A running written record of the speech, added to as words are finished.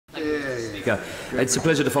Speaker. It's a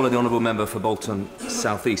pleasure to follow the honourable member for Bolton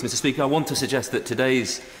South East. Mr. Speaker, I want to suggest that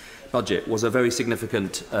today's budget was a very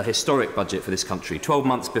significant, historic budget for this country. 12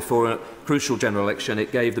 months before a crucial general election,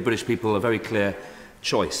 it gave the British people a very clear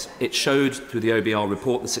choice. It showed through the OBR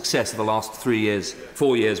report the success of the last 4 years'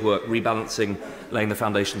 work, rebalancing, laying the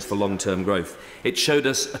foundations for long-term growth. It showed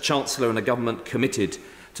us a Chancellor and a government committed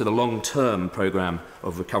to the long-term programme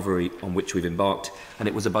of recovery on which we've embarked, and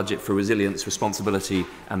it was a budget for resilience, responsibility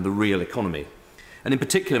and the real economy. And in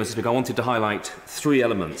particular, Mr. Speaker, I wanted to highlight three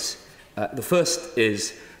elements. The first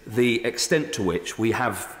is the extent to which we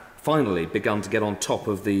have finally begun to get on top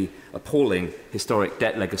of the appalling historic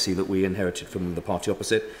debt legacy that we inherited from the party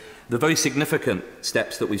opposite, the very significant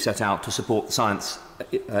steps that we've set out to support science,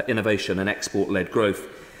 innovation and export-led growth,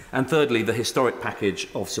 and thirdly, the historic package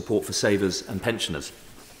of support for savers and pensioners.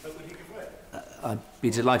 I'd be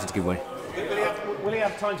delighted to give way. Will he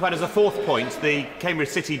have time to add as a fourth point the Cambridge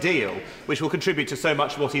City deal, which will contribute to so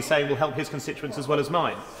much of what he's saying will help his constituents as well as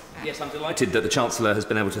mine? Yes, I'm delighted that the Chancellor has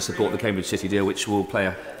been able to support the Cambridge City deal, which will play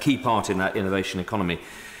a key part in that innovation economy.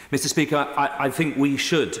 Mr. Speaker, I think we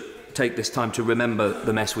should take this time to remember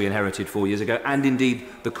the mess we inherited 4 years ago and indeed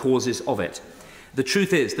the causes of it. The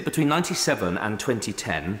truth is that between 1997 and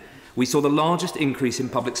 2010, we saw the largest increase in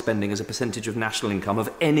public spending as a percentage of national income of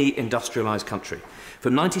any industrialised country.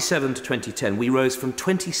 From 1997 to 2010, we rose from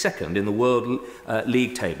 22nd in the World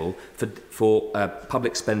League table for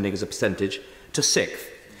public spending as a percentage to 6th.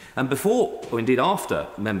 And before, or indeed after,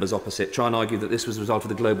 members opposite try and argue that this was a result of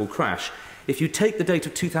the global crash, if you take the date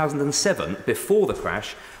of 2007, before the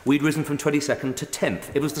crash, we'd risen from 22nd to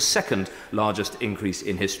 10th. It was the second largest increase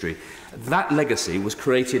in history. That legacy was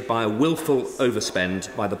created by a willful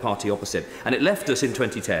overspend by the party opposite, and it left us in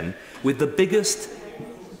 2010 with the biggest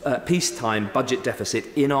peacetime budget deficit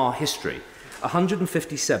in our history. a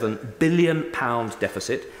 £157 billion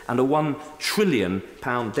deficit and a £1 trillion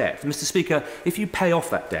debt. Mr. Speaker, if you pay off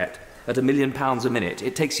that debt at £1 million a minute,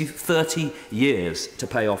 it takes you 30 years to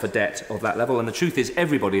pay off a debt of that level, and the truth is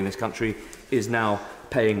everybody in this country is now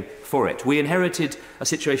paying for it. We inherited a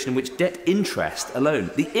situation in which debt interest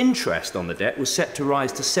alone, the interest on the debt, was set to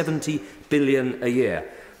rise to £70 billion a year.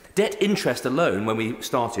 Debt interest alone, when we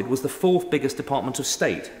started, was the fourth biggest Department of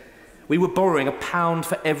State. We were borrowing £1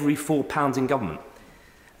 for every £4 in government.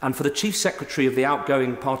 And for the Chief Secretary of the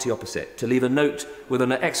outgoing party opposite to leave a note with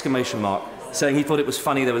an exclamation mark saying he thought it was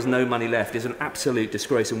funny there was no money left is an absolute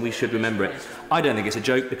disgrace, and we should remember it. I don't think it's a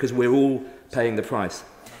joke, because we're all paying the price.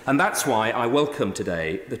 And that's why I welcome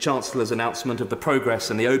today the Chancellor's announcement of the progress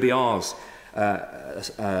and the OBR's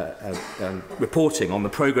reporting on the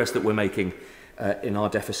progress that we're making in our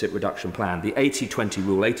deficit reduction plan. The 80-20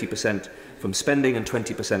 rule, 80% from spending and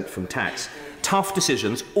 20% from tax. Tough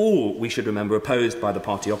decisions, all, we should remember, opposed by the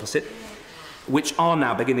party opposite, which are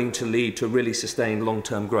now beginning to lead to really sustained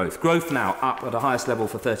long-term growth. Growth now up at the highest level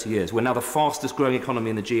for 30 years. We're now the fastest growing economy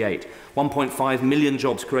in the G8. 1.5 million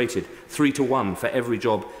jobs created, 3 to 1 for every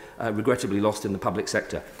job regrettably lost in the public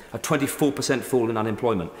sector. A 24% fall in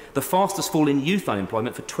unemployment. The fastest fall in youth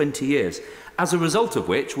unemployment for 20 years. As a result of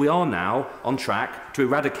which, we are now on track to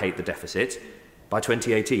eradicate the deficit by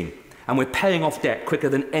 2018. And we're paying off debt quicker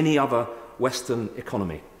than any other Western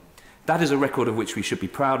economy. That is a record of which we should be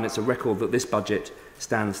proud, and it's a record that this budget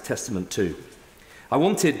stands testament to. I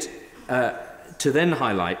wanted to then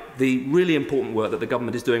highlight the really important work that the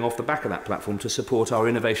government is doing off the back of that platform to support our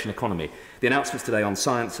innovation economy. The announcements today on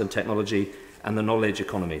science and technology and the knowledge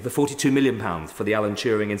economy. The £42 million for the Alan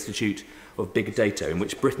Turing Institute of Big Data, in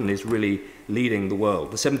which Britain is really leading the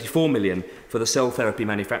world. The £74 million for the Cell Therapy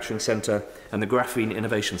Manufacturing Centre and the Graphene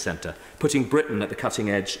Innovation Centre, putting Britain at the cutting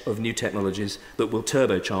edge of new technologies that will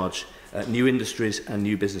turbocharge new industries and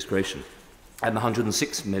new business creation. And the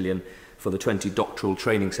 £106 million for the 20 doctoral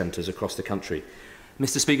training centres across the country.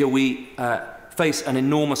 Mr. Speaker, we face an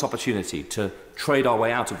enormous opportunity to trade our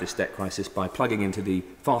way out of this debt crisis by plugging into the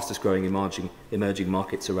fastest growing emerging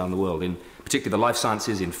markets around the world, in particular the life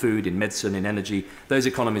sciences, in food, in medicine, in energy. Those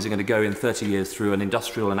economies are going to go in 30 years through an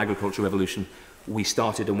industrial and agricultural revolution we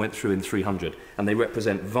started and went through in 300, and they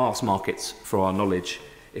represent vast markets for our knowledge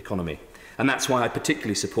economy. And that's why I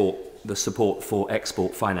particularly support the support for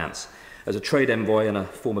export finance. As a trade envoy and a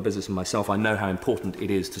former businessman myself, I know how important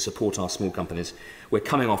it is to support our small companies. We're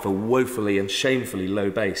coming off a woefully and shamefully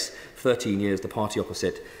low base. 13 years the party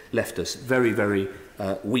opposite left us. Very, very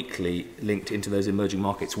weakly linked into those emerging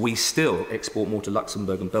markets. We still export more to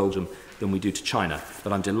Luxembourg and Belgium than we do to China,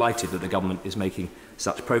 but I'm delighted that the government is making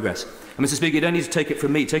such progress. And Mr. Speaker, you don't need to take it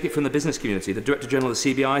from me, take it from the business community. The Director General of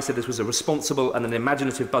the CBI said this was a responsible and an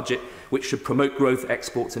imaginative budget which should promote growth,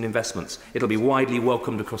 exports and investments. It'll be widely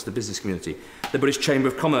welcomed across the business community. The British Chamber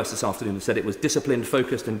of Commerce this afternoon said it was disciplined,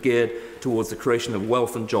 focused and geared towards the creation of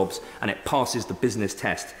wealth and jobs, and it passes the business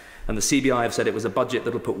test. And the CBI have said it was a budget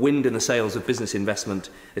that will put wind in the sails of business investment,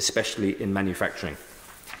 especially in manufacturing.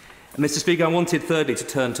 And Mr. Speaker, I wanted thirdly to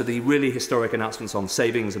turn to the really historic announcements on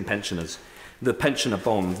savings and pensioners. The pensioner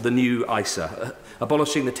bond, the new ISA,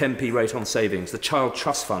 abolishing the 10p rate on savings, the child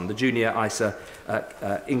trust fund, the junior ISA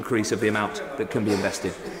increase of the amount that can be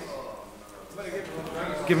invested.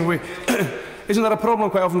 Given we Isn't that a problem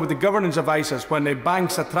quite often with the governance of ISAs, when the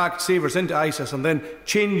banks attract savers into ISAs and then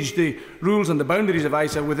change the rules and the boundaries of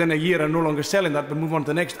ISA within a year and no longer selling that but move on to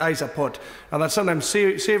the next ISA pot, and that sometimes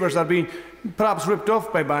savers are being perhaps ripped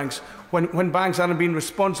off by banks when banks aren't being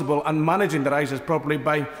responsible and managing their ISAs properly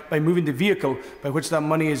by moving the vehicle by which that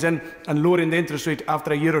money is in and lowering the interest rate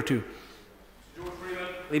after a year or two.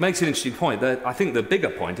 He makes an interesting point. I think the bigger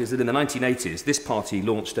point is that in the 1980s, this party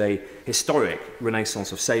launched a historic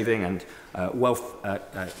renaissance of saving and wealth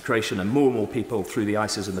creation, and more people through the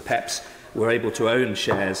ISAs and the PEPs were able to own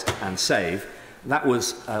shares and save. That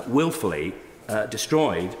was willfully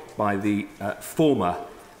destroyed by the former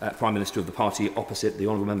Prime Minister of the party opposite, the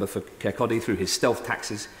Honourable Member for Kirkcaldy, through his stealth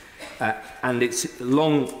taxes. And it's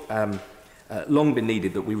long been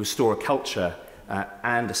needed that we restore a culture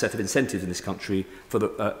and a set of incentives in this country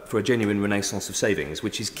for a genuine renaissance of savings,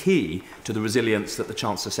 which is key to the resilience that the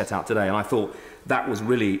Chancellor set out today. And I thought that was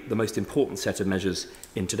really the most important set of measures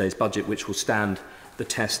in today's budget, which will stand the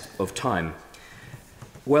test of time.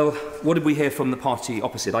 Well, what did we hear from the party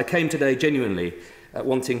opposite? I came today genuinely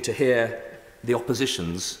wanting to hear the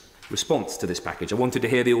opposition's response to this package. I wanted to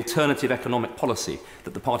hear the alternative economic policy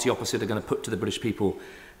that the party opposite are going to put to the British people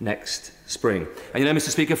next spring. And you know, Mr.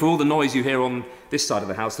 Speaker, for all the noise you hear on this side of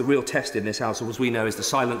the House, the real test in this House, as we know, is the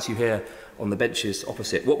silence you hear on the benches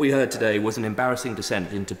opposite. What we heard today was an embarrassing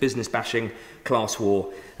descent into business bashing, class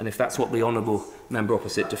war, and if that's what the Honourable Member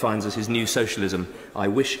opposite defines as his new socialism, I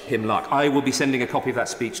wish him luck. I will be sending a copy of that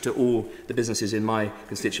speech to all the businesses in my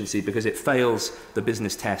constituency because it fails the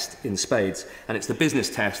business test in spades, and it's the business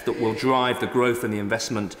test that will drive the growth and the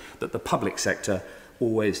investment that the public sector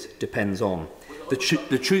always depends on. The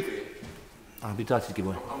truth... I'll be delighted to give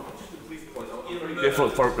way.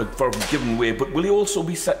 For giving way, but will he also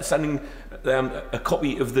be sending a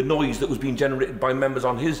copy of the noise that was being generated by members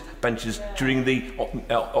on his benches during the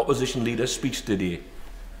opposition leader's speech today?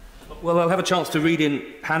 Well, I'll have a chance to read in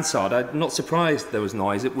Hansard. I'm not surprised there was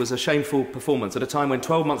noise. It was a shameful performance at a time when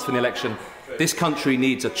 12 months from the election this country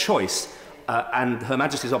needs a choice. And Her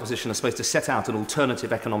Majesty's opposition are supposed to set out an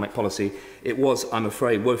alternative economic policy. It was, I'm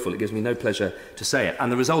afraid, woeful. It gives me no pleasure to say it.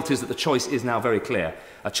 And the result is that the choice is now very clear.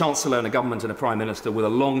 A Chancellor and a government and a Prime Minister with a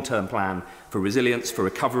long-term plan for resilience, for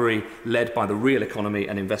recovery, led by the real economy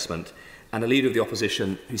and investment, and a leader of the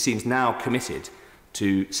opposition who seems now committed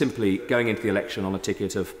to simply going into the election on a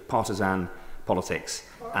ticket of partisan politics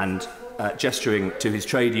and gesturing to his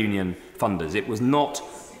trade union funders. It was not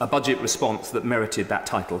a budget response that merited that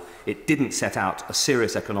title. It didn't set out a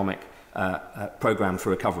serious economic programme for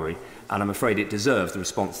recovery, and I'm afraid it deserves the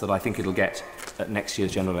response that I think it'll get at next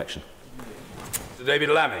year's general election. Mr. David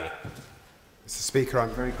Lammy. Mr. Speaker, I'm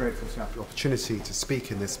very grateful to have the opportunity to speak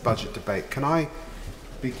in this budget debate. Can I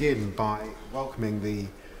begin by welcoming the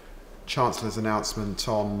Chancellor's announcement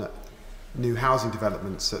on new housing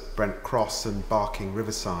developments at Brent Cross and Barking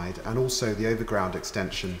Riverside, and also the overground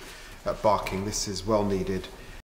extension at Barking. This is well needed